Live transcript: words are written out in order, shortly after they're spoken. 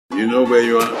You know where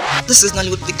you are? This is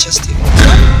Nollywood Pictures TV.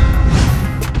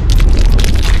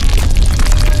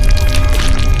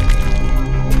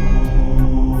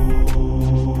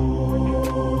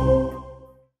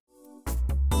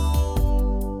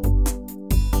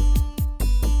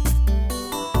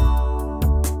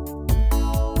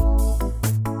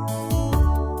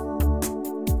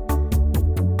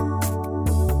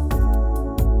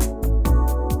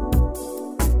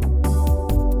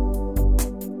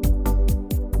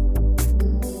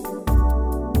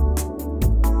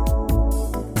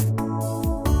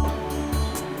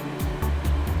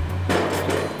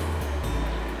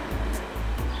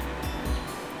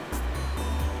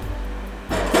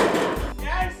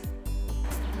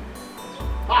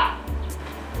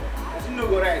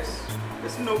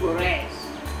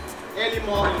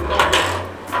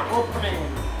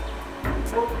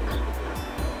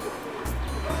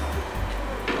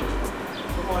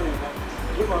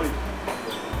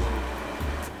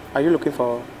 Are you looking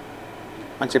for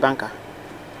Auntie Banker?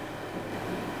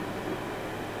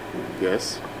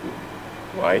 Yes.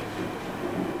 Why?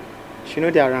 She know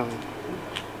they're around.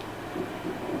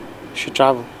 She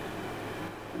travel.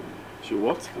 She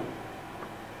what?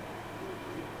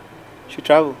 She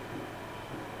travel.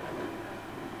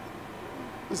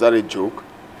 Is that a joke?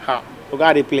 How?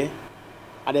 Oga they play.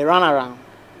 And they run around.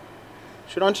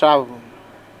 She don't travel.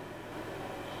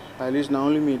 At least now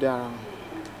only me there around.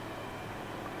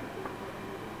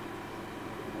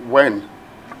 When?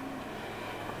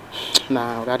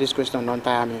 Nah, that this question don't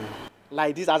tire me.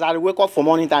 Like this, as I wake up for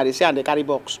morning time, they say and they carry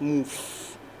box,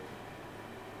 move.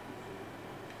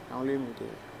 Now only me there.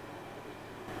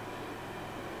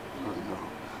 Oh,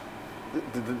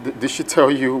 no. Did she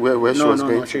tell you where she was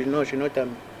going? No, she not tell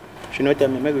me. She not tell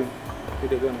me. Maybe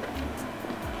they go now.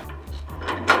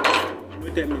 She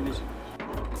not tell me, listen.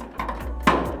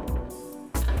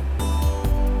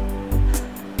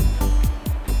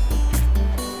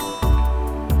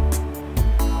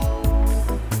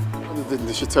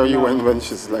 Did she tell you when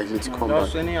she's likely to come back?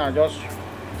 Just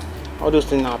all those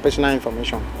things are personal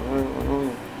information. I don't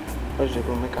know. Just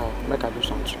go make her do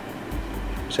something.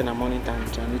 Say na morning time,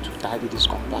 I need to tidy this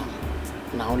compound.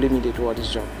 Now only me they do all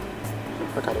this job.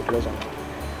 Make her close on.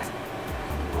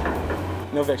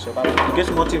 No vex, Baba. You get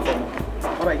some thing for me.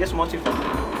 Baba, you get some thing for me.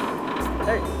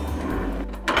 Hey.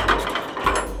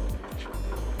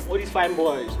 All these fine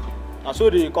boys. I saw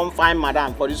they come find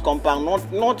madam for this compound.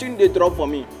 Nothing they drop for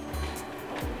me.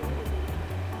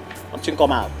 Nothing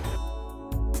come out.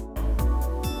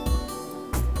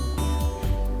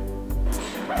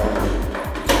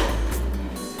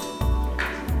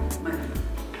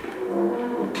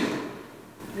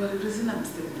 You are the reason I'm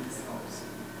staying in this house.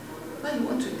 Why you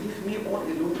want to leave me all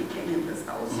alone again in this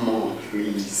house? Mom,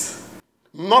 please.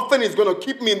 Nothing is going to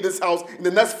keep me in this house in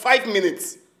the next 5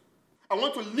 minutes. I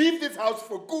want to leave this house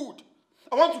for good.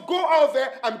 I want to go out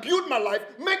there and build my life,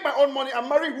 make my own money, and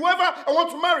marry whoever I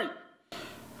want to marry.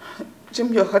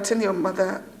 Jim, you're hurting your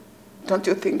mother. Don't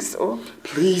you think so?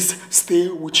 Please stay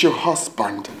with your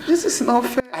husband. This is not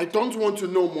fair. I don't want to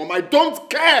know, Mom. I don't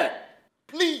care.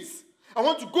 Please. I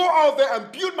want to go out there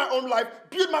and build my own life,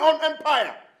 build my own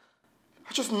empire.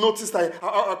 I just noticed I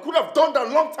could have done that a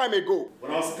long time ago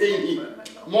when I was staying here.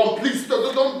 Mom, please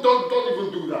don't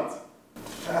even do that.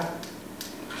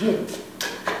 Jim.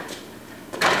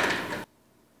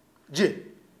 Jim.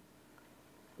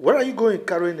 Where are you going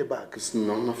carrying the bag? It's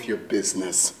none of your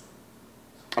business.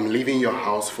 I'm leaving your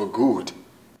house for good.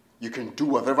 You can do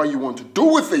whatever you want to do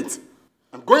with it.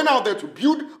 I'm going out there to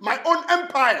build my own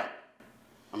empire.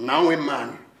 I'm now a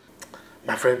man.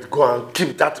 My friend, go and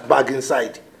keep that bag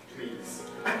inside. Please.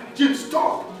 Jim,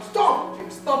 stop! Stop!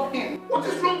 Jim, stop him. What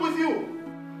is wrong with you?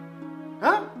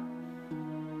 Huh?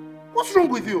 What's wrong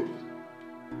with you?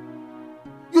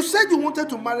 You said you wanted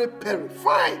to marry Perry.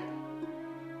 Fine.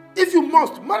 If you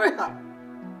must, marry her.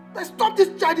 But stop this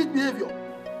childish behavior.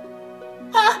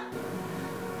 Huh?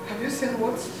 Have you seen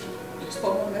what your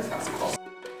stubbornness has caused?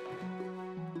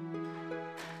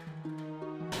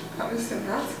 Have you seen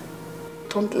that?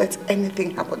 Don't let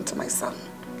anything happen to my son.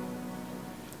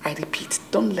 I repeat,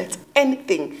 don't let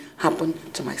anything happen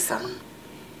to my son.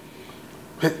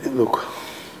 Hey, look,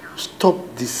 stop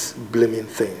this blaming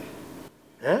thing.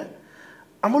 Eh?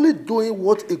 I'm only doing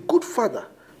what a good father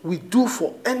will do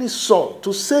for any son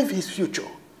to save his future.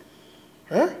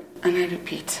 Eh? And I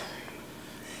repeat,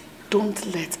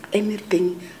 don't let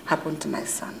anything happen to my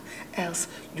son, else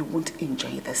you won't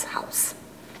enjoy this house.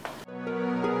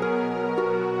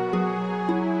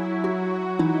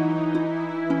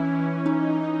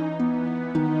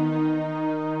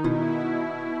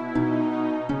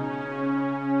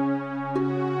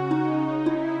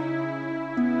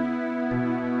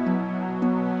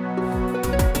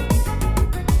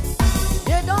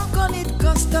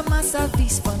 customer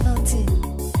service for nothing,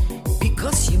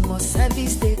 because you must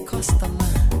service the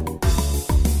customer.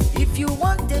 If you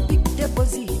want a big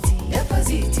deposit,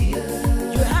 you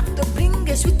have to bring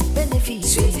a sweet benefit.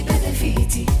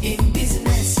 In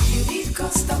business, you need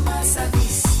customer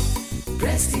service.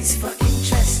 Breast is for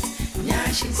interest.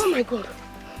 Oh my God.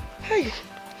 Hey,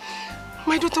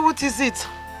 my daughter, what is it?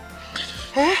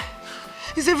 Eh?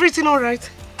 Is everything all right?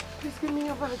 Please give me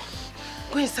your bag.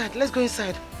 Go inside. Let's go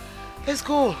inside. Let's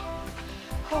go.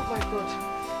 Oh my God.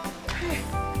 Hey.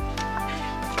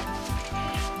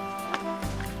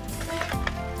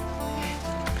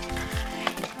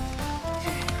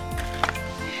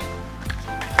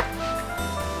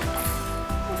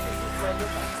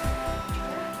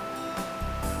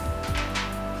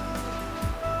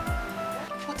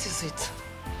 What is it?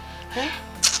 Eh?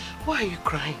 Why are you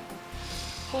crying?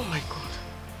 Oh my God.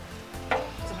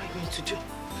 What am I going to do?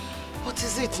 What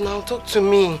is it now? Talk to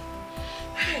me.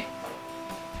 Hey.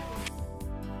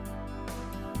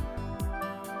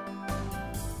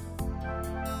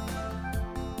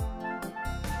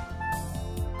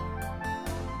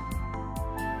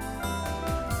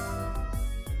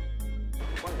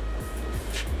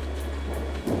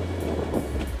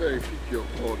 Hey, pick your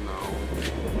call now.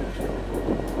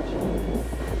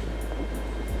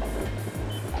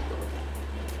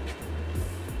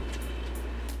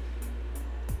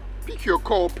 Pick your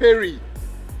call, Perry.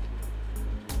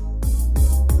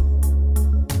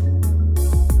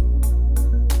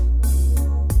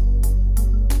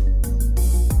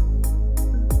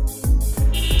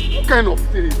 What kind of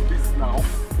thing is this now?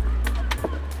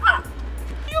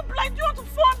 You blind, you want to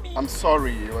phone me? I'm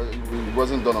sorry, it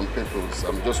wasn't done on purpose.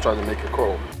 I'm just trying to make a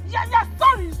call. Yeah,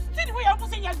 sorry. See the way you're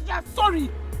saying you're sorry.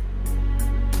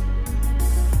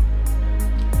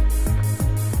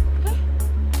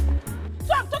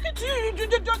 So I'm talking to you,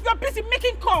 you're busy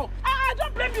making call. I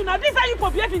don't blame you now. This is how you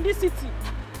behave in this city.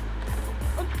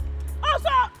 Also,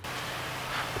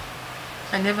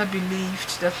 I never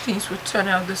believed that things would turn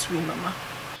out this way, Mama.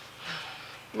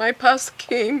 My past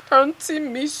came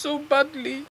haunting me so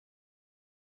badly.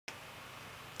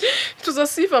 It was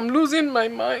as if I'm losing my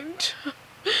mind.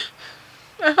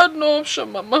 I had no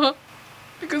option, Mama,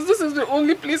 because this is the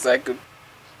only place I can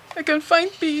find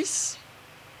peace.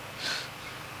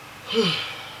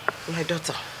 My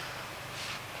daughter,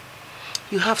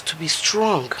 you have to be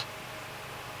strong.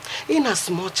 In as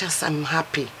much as I'm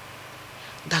happy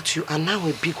that you are now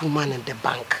a big woman in the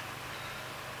bank,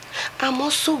 I'm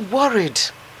also worried.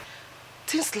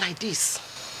 Things like this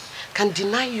can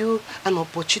deny you an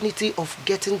opportunity of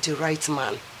getting the right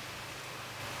man.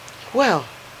 Well,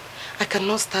 I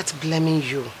cannot start blaming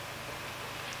you.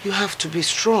 You have to be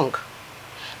strong.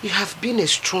 You have been a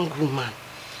strong woman.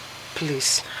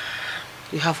 Please,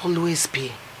 you have always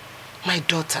been. My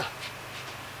daughter,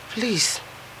 please,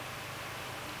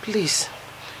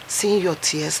 seeing your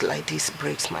tears like this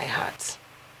breaks my heart.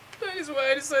 That is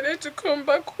why I decided to come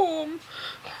back home.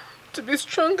 To be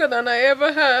stronger than I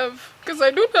ever have. Because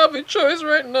I don't have a choice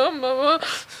right now, Mama.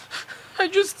 I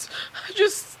just...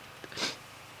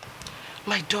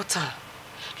 My daughter,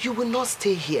 you will not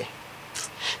stay here.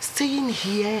 Staying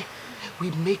here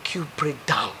will make you break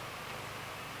down.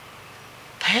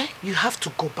 Eh? You have to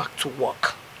go back to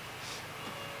work.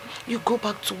 You go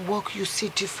back to work, you see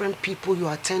different people, you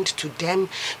attend to them,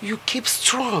 you keep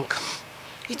strong.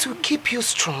 It will keep you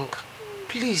strong.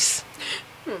 Please.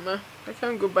 Mama, I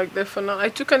can't go back there for now. I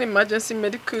took an emergency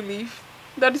medical leave.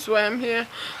 That is why I'm here.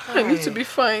 I need to be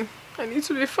fine. I need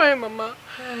to be fine, Mama.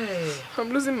 Hey. I'm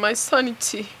losing my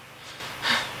sanity.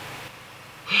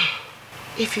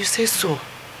 If you say so,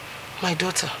 my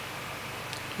daughter,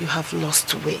 you have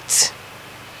lost weight.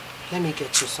 Let me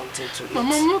get you something to eat.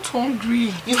 Mama, I'm not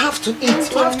hungry. You have to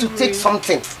eat. You have to take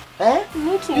something. Eh? I'm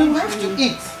not hungry. You have to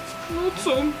eat. I'm not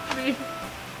hungry.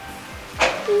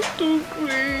 I'm not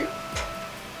hungry.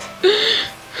 Who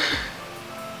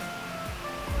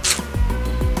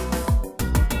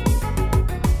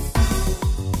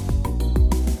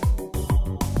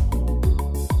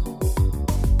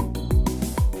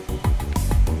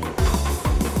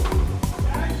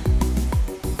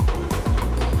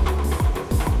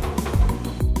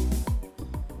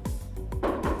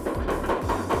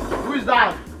is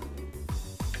that?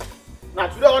 Now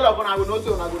today all of us will know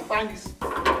so I will find this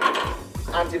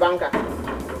anti-banker.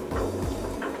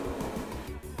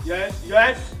 Yes.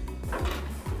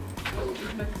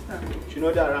 She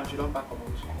know that around, she don't pack her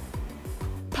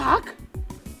out. Park?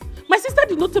 My sister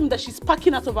did not tell me that she's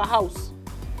packing out of her house.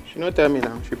 She not tell me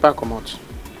now, she pack her out.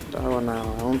 That one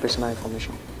her own personal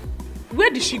information. Where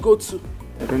did she go to?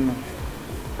 I don't know.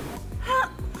 How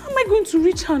am I going to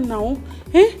reach her now?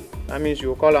 Eh? That means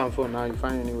you call her on phone now, you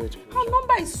find any way to. Her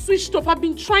number is switched off. I've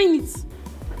been trying it.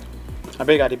 I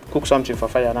beg you, cook something for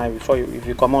fire now before you, if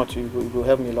you come out, you will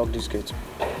help me lock this gate.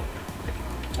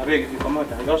 I beg if you come out,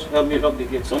 just help me lock the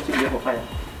gate. Something here for fire.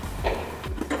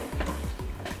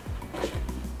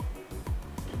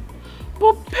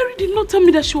 But Perry did not tell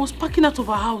me that she was packing out of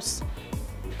her house.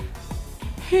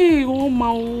 Hey, oh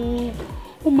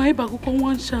my bago,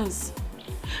 one chance.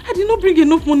 I did not bring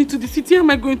enough money to the city. How am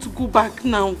I going to go back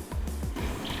now?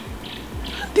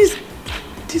 This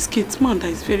gate man that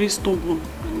is very stubborn.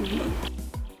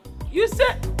 You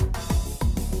said...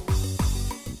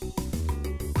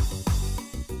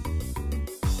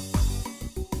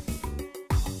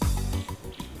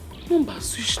 Number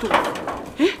switched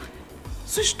off. Eh?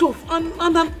 Switched off and I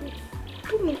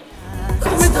don't know.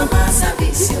 Customer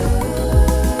service,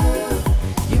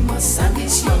 you must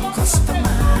service your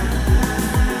customer.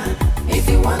 If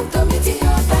you want to meet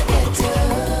your target,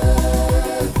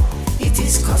 it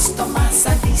is customer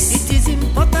service. It is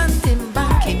important in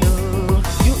banking.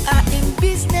 You are in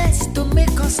business to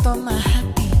make customer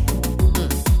happy,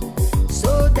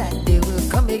 so that they will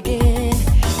come again.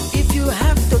 If you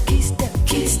have to kiss them.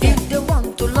 If they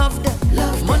want to love them,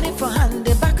 love money for hand,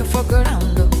 they back for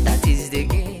ground. That is the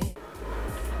game.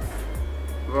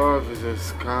 Love is a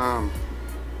scam.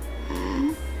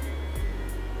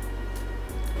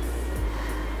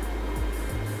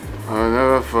 I'll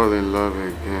never fall in love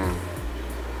again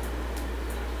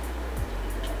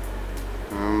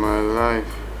in my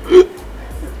life.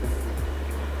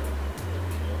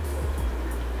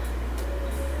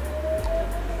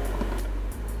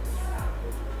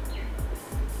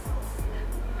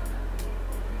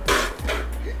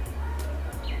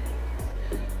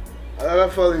 I'll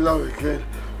never fall in love again.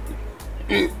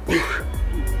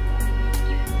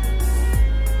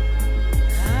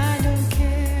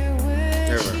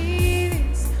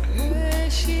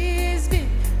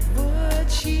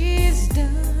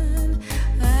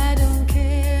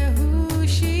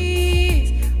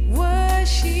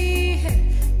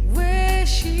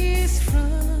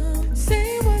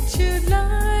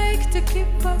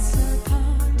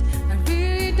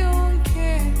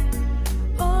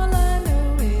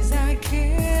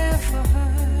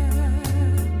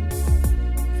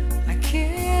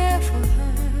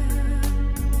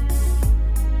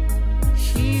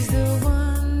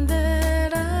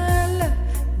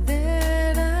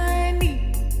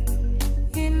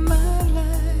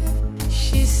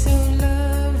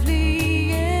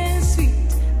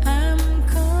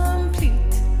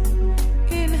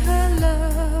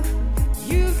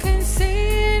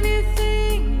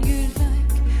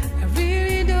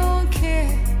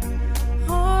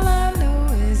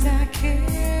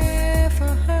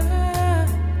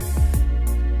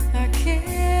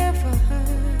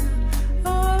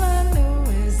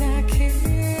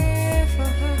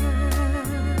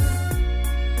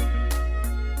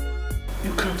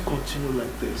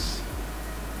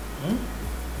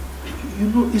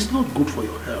 It's not good for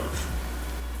your health.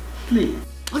 Please.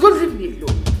 Don't leave me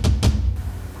alone.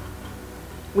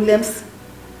 Williams,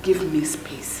 give me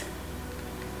space.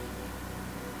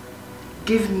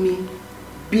 Give me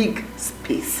big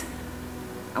space.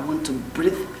 I want to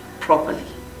breathe properly.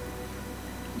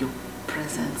 Your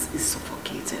presence is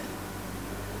suffocating.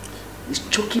 It's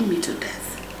choking me to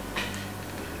death.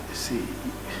 See,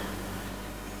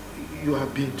 you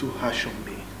have been too harsh on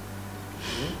me.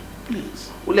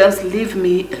 Please. Williams, leave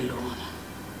me alone.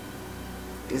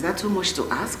 Is that too much to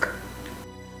ask?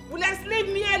 Williams, leave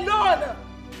me alone!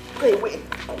 Go away.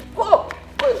 Go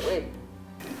away.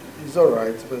 It's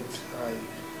alright, but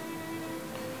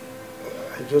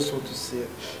I just want to say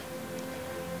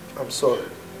I'm sorry.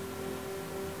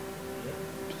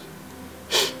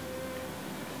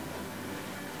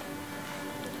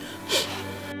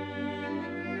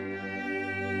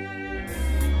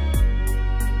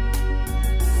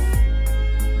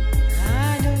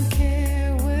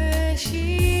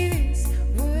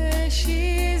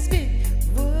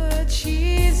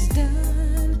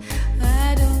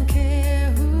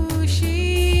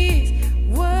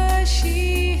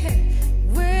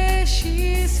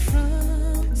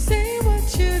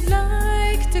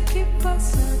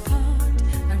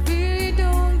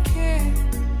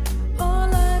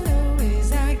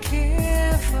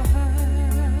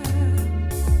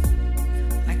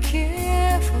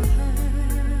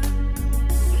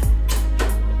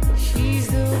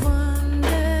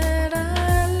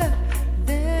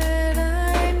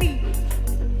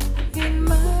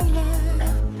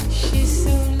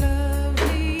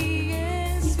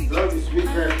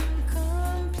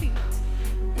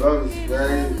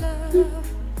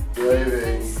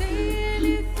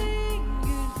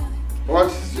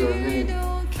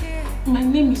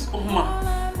 Oma.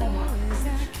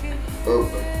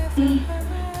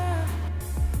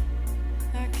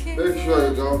 Make sure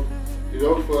you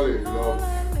don't fall in love.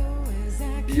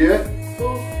 Yeah?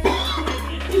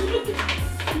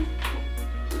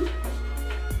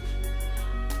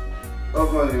 Don't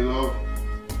fall in love.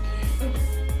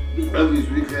 Love is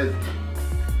wicked.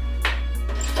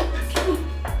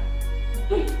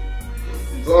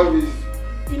 Love is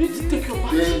you need to take your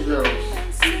bath. dangerous.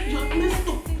 You have messed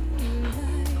up.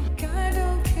 I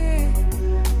don't care.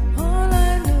 All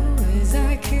I know is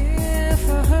I care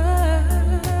for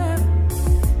her.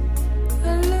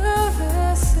 I love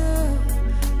her so.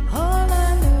 All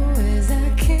I know is I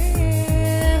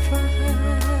care for her.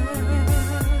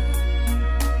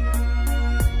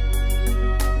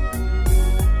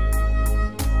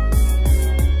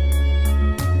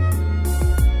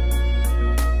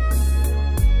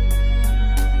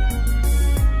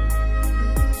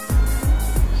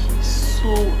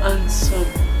 So handsome.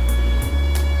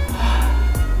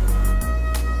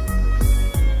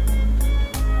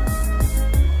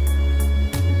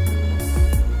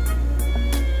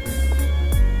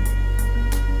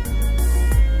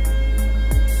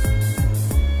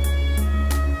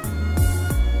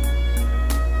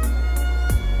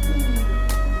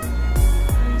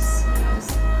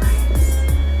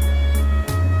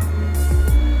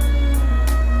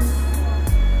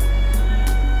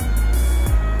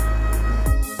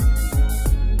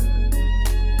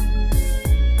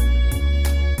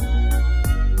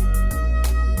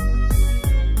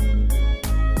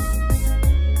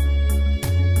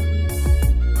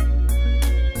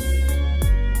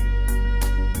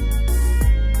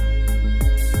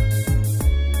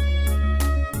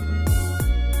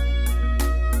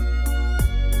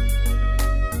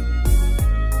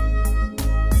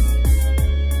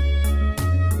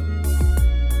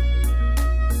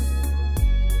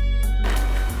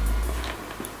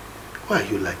 Why are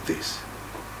you like this?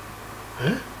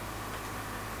 Huh?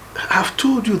 I've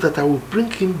told you that I will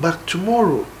bring him back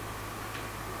tomorrow.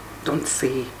 Don't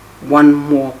say one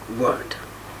more word.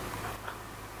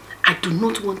 I do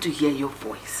not want to hear your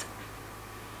voice.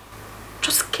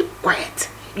 Just keep quiet.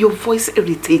 Your voice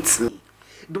irritates me.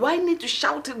 Do I need to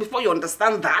shout it before you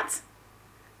understand that?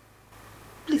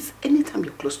 Please, anytime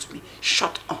you're close to me,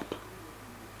 shut up.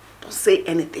 Don't say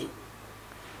anything.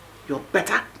 You're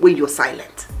better when you're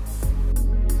silent.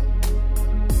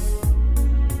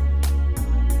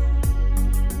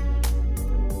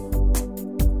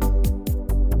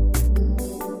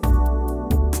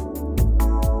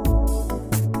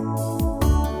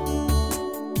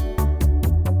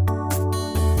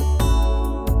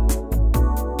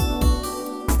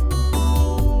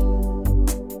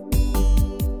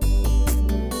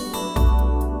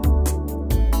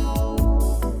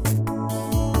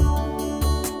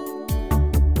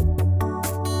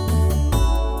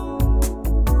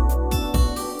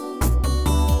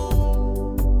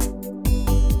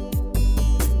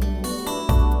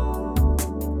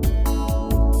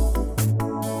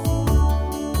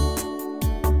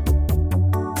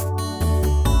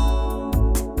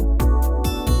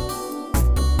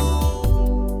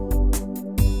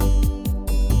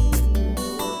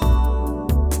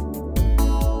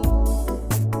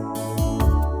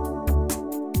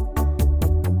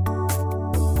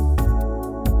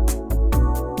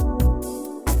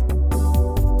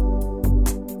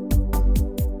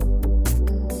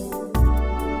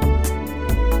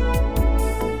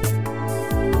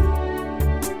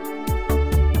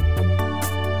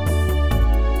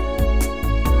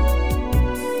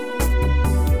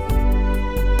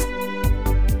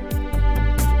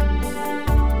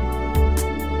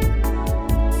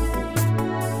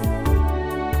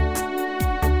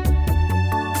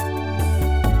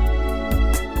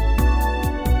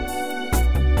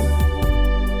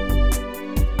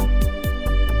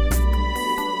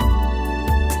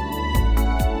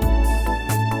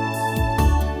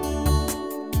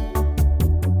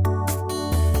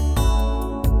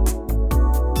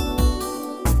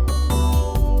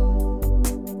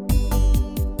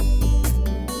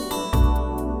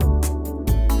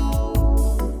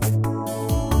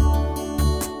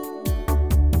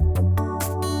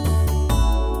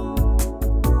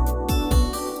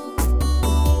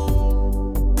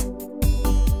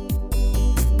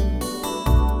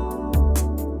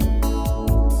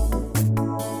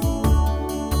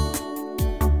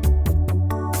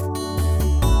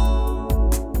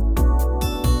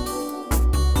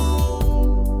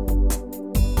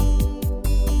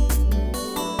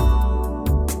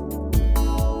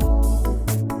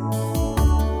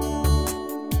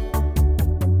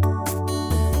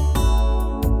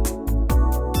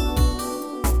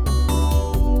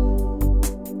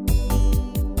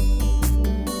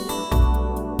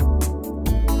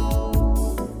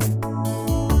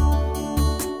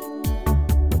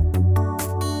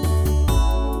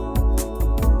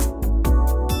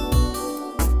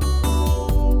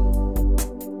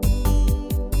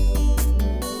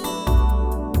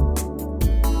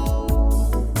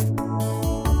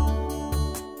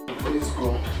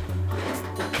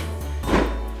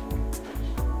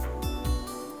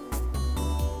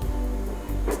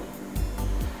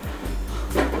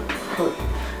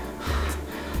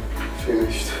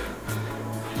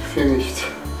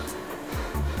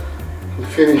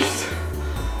 Finished.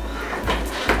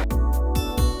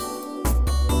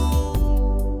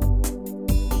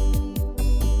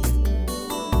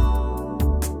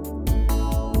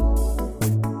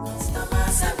 Customer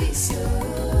service,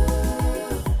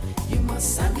 you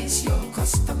must service your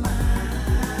customer.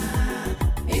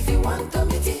 If you want to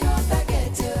meet your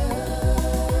target,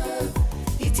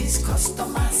 it is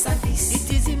customer service.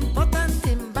 It is important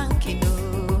in banking.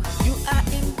 You are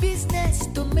in business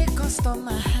to make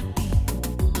customer happy,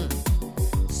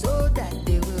 so that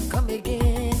they will come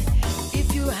again.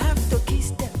 If you have to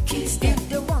kiss them. If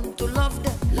they want to love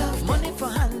them, money for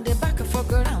hand, the back for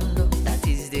ground. That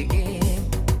is the game.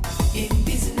 In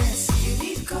business, you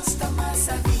need customer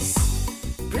service.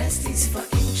 Breast is for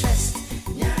interest.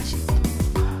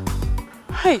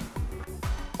 Hey,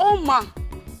 Oma,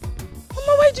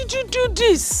 why did you do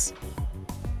this?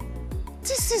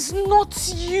 This is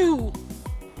not you.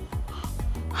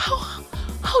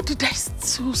 How did I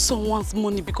steal someone's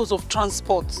money because of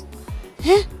transport?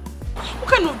 Eh? What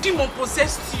kind of demon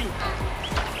possessed you?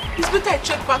 It's better I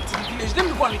check back to the village. Let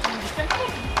me go and return this.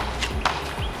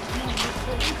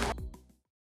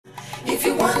 If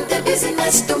you want the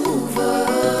business to move,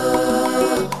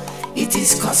 it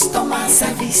is customer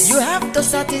service. You have to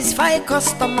satisfy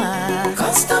customer.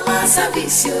 Customer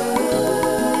service,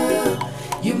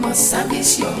 you must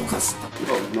service your customer.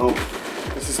 Oh no,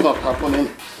 this is not happening.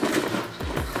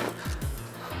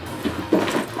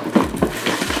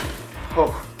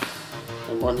 Oh,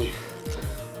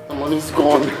 the money's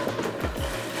gone.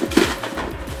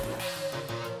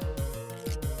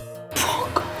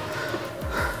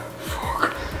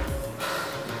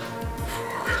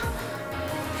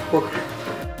 Fuck.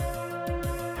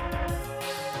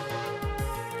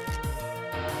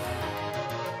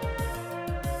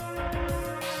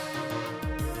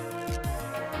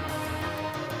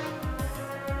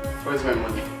 Where's my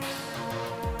money?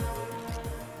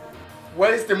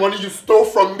 Where is the money you stole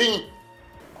from me?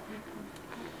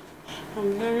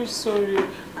 I'm very sorry.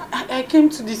 I came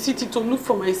to the city to look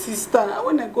for my sister.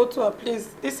 When I got to her place,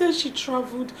 they said she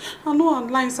traveled and no her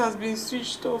lines has been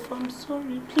switched off. I'm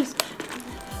sorry, please.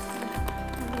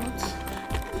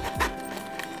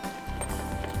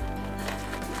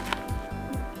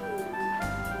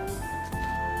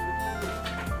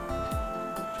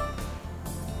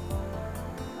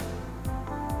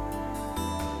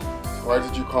 Why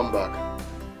did you come back?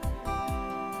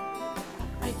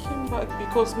 I came back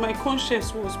because my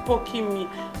conscience was poking me.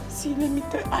 See, let me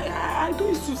tell you, I don't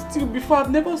used to steal before.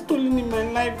 I've never stolen in my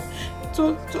life. It's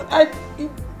the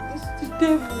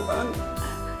devil, and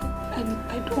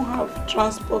I don't have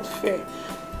transport fare.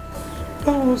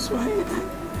 That was why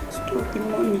I stole the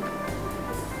money.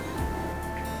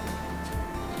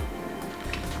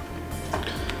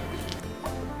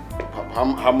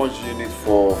 How much do you need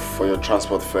for your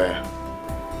transport fare?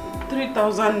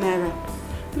 3,000 naira.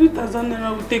 3,000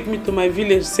 naira will take me to my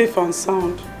village safe and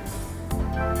sound.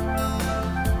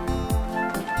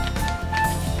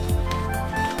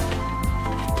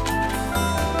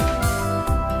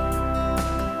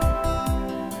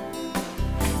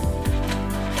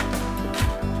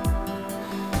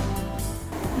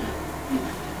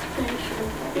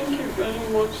 Thank you very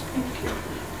much. Thank you.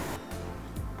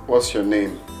 What's your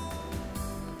name?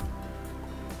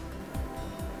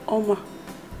 Oma.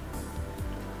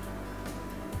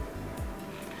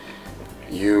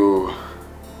 You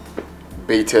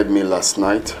baited me last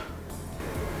night?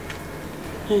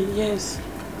 Yes.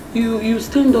 You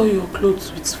stained all your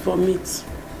clothes with vomit. So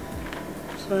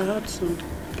I had to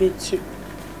bait you.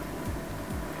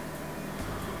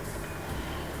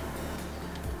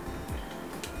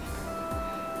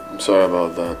 I'm sorry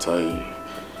about that.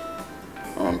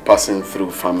 I'm passing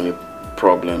through family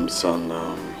problems and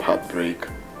heartbreak.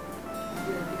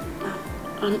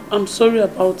 I'm sorry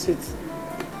about it.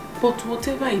 But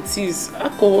whatever it is,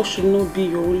 alcohol should not be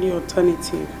your only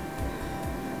alternative.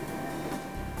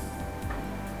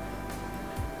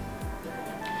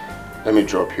 Let me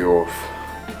drop you off.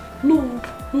 No,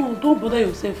 don't bother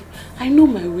yourself. I know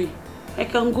my way. I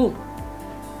can go.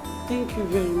 Thank you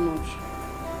very much.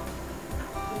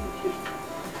 Thank you.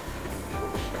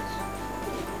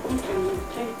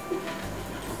 Thank you.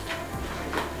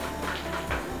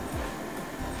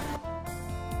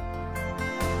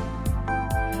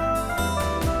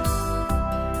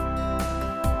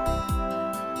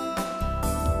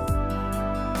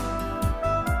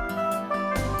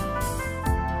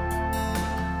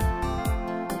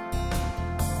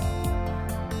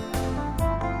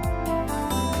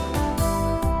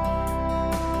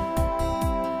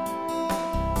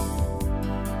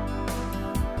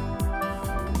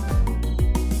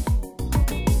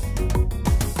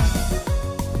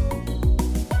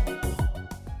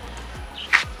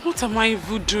 What am I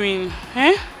even doing?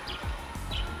 Eh?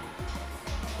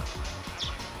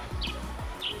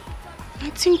 I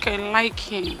think I like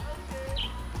him.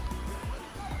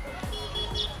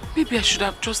 Maybe I should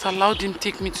have just allowed him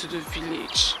take me to the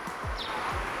village.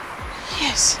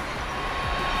 Yes.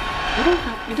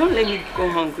 You don't let me go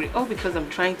hungry, all because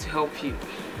I'm trying to help you.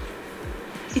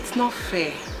 It's not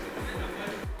fair.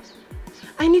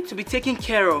 I need to be taken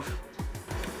care of.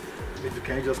 Baby,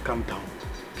 can you just calm down?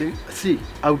 Okay? See,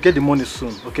 I'll get the money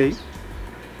soon, okay?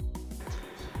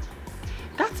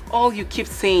 That's all you keep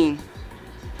saying.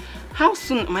 How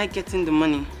soon am I getting the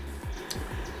money?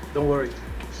 Don't worry.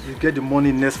 You get the money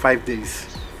in the next 5 days.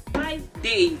 5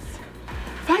 days?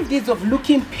 5 days of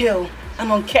looking pale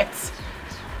and unkempt.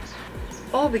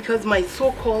 All because my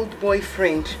so-called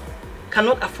boyfriend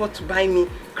cannot afford to buy me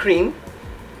cream.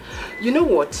 You know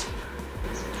what?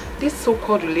 This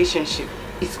so-called relationship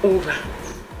is over.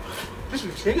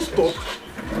 Can you stop?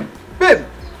 Babe!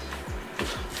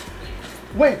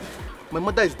 Wait! My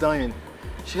mother is dying.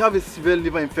 She has a severe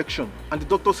liver infection and the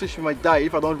doctor says she might die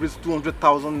if I don't raise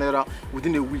 200,000 naira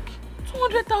within a week.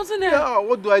 200,000 naira? Yeah,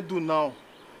 what do I do now?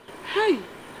 Hey!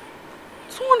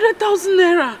 200,000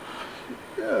 naira?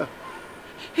 Yeah.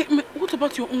 Hey, what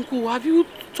about your uncle? Have you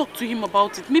talked to him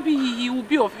about it? Maybe he will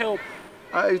be of help.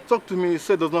 I talked to him, he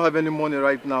said does not have any money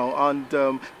right now.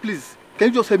 And please, can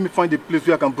you just help me find a place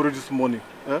where I can borrow this money?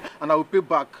 And I will pay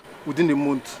back within a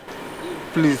month.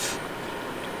 Please.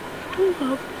 I don't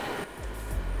have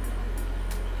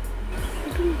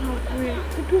way.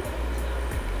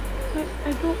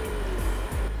 I don't.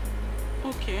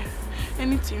 Okay.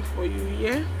 Anything for you,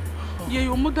 yeah? Yeah,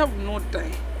 your mother will not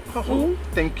die. Oh,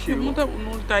 thank you. Your mother will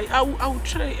not die. I will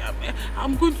try.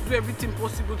 I'm going to do everything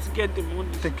possible to get the money.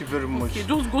 Thank you very much. Okay,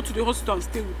 just go to the hospital and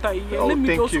stay with her. Yeah? Oh, Let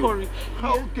me just you. hurry.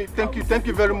 Oh, okay, thank you. Thank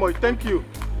you very much. Thank you.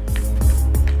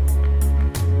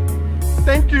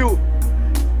 Thank you.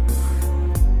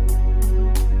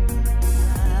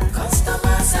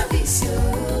 Customer service,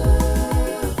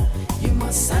 you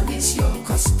must service your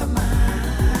customer.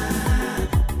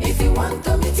 If you want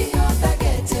to meet your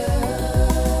target,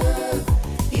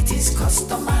 it is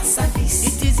customer service.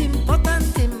 It is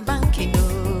important in banking.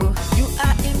 You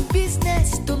are in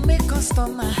business to make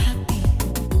customer happy,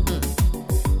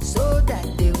 so that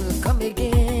they will come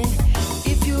again.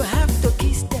 If you have to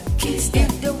kiss them, kiss them.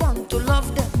 If they want to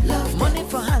love them, love money them.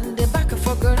 For hand, the back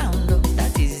for ground.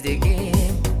 That is the game.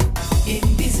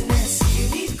 In business, you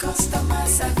need customer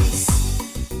service.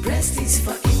 Breast is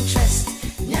for interest,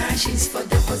 nyash is for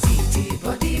deposit,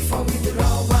 body for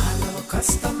withdrawal. No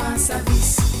customer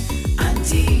service.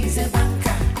 Auntie is a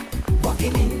banker,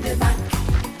 working in the bank.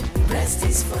 Breast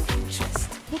is for interest.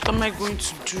 What am I going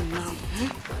to do now?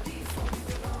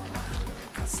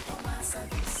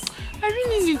 I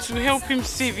really need to help him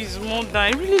save his mother.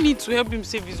 I really need to help him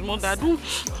save his mother. I don't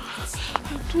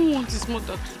want his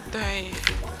mother to die.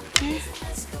 Eh?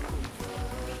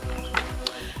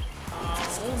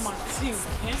 Oh, Martin.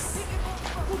 Eh?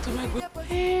 What am I going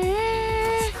to...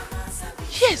 Eh?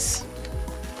 Yes!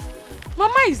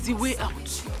 Mama is the way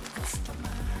out.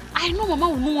 I know Mama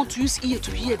will not want to use ear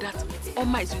to hear that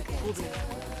Oma is in the problem.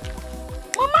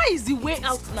 Mama is the way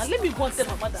out now. Let me go and tell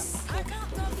my mother.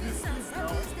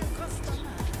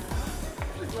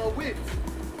 Now wait.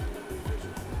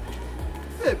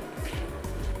 Babe.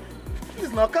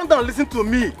 Please now calm down and listen to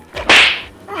me.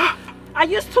 Are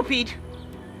you stupid?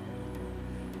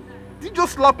 Did you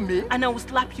just slap me? And I will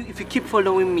slap you if you keep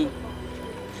following me.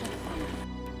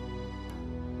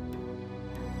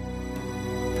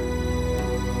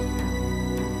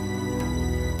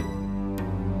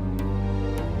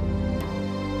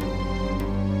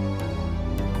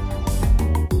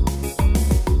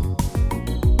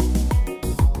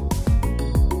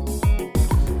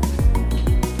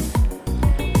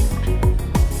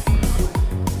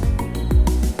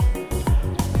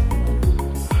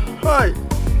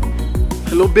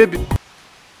 Hello, baby.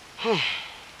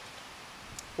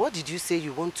 What did you say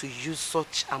you want to use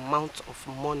such amount of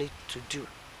money to do?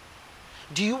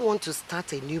 Do you want to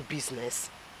start a new business?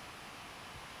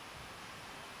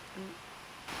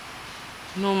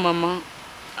 No, Mama.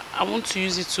 I want to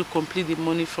use it to complete the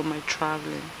money for my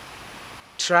traveling.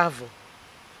 Travel?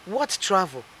 What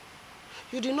travel?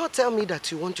 You did not tell me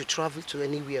that you want to travel to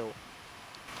anywhere.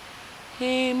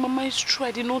 Hey, Mama, it's true.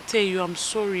 I did not tell you. I'm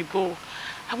sorry, but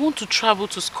I want to travel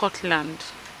to Scotland.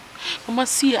 Mama,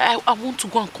 see, I want to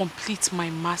go and complete my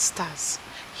master's.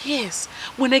 Yes,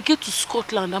 when I get to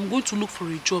Scotland, I'm going to look for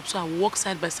a job, so I work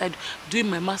side by side doing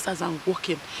my master's and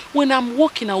working. When I'm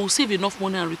working, I will save enough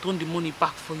money and return the money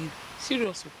back for you.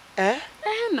 Seriously. Eh?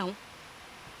 Now.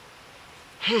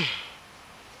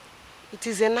 It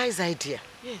is a nice idea.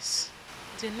 Yes,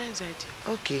 it's a nice idea.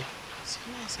 Okay. It's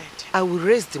a nice idea. I will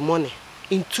raise the money.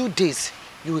 In 2 days,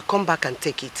 you will come back and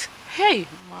take it. Hey,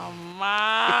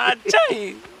 Mama,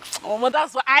 Chai. Mama,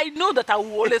 that's why I know that I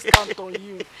will always count on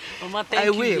you. Mama,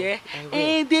 thank you. Yeah? I will.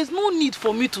 And there's no need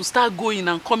for me to start going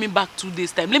and coming back 2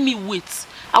 days time. Let me wait.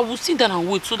 I will sit down and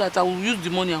wait so that I will use the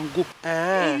money and go.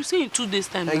 You say in 2 days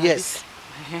time? Yes.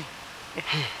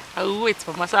 I will wait,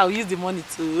 Mama. So I will use the money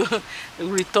to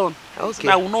return. Okay. So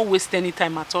I will not waste any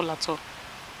time at all.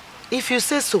 If you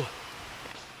say so,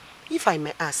 if I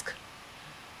may ask,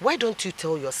 why don't you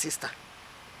tell your sister?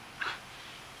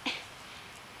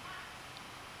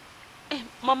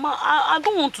 Mama, I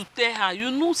don't want to tell her.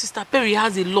 You know Sister Perry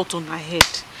has a lot on her head.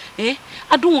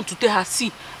 I don't want to tell her.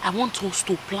 See, I want us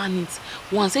to plan it.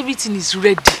 Once everything is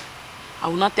ready, I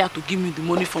will not tell her to give me the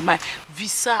money for my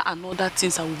visa and other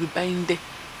things I will be buying there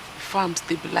before I'm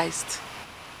stabilized.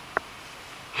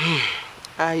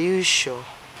 Are you sure?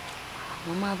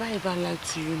 Mama, have I ever lied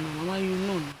to you? Mama, you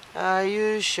know. Are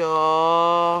you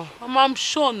sure? Mama, I'm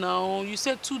sure now. You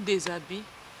said 2 days, Abi.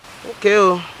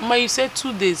 Okay. Mama, you said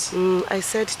 2 days. I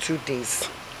said 2 days.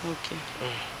 Okay.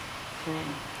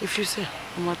 If you say.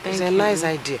 Mama, thank you. It's a nice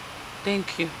idea.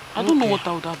 Thank you. I don't know what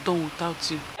I would have done without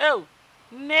you. Oh,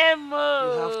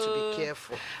 Nemo. You have to be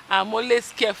careful. I'm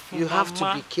always careful, You Mama. have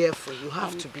to be careful. You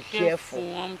have to be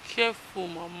careful. I'm careful,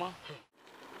 Mama.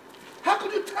 How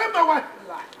could you tell my wife a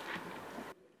lie?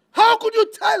 How could you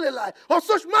tell a lie of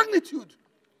such magnitude?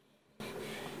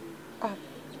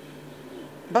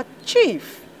 But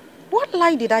Chief, what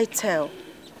lie did I tell?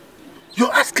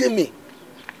 You're asking me?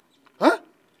 Huh?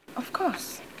 Of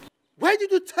course. Why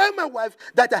did you tell my wife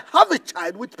that I have a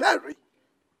child with Perry?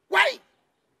 Why?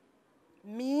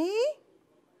 Me?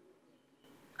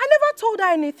 I never told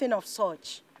her anything of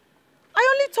such. I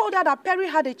only told her that Perry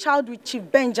had a child with Chief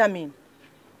Benjamin.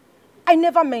 I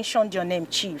never mentioned your name,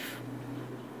 Chief.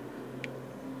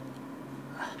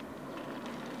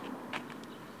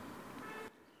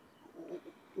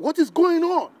 What is going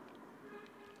on?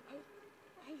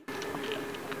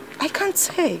 I can't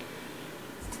say.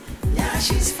 Now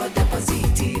she's for deposit.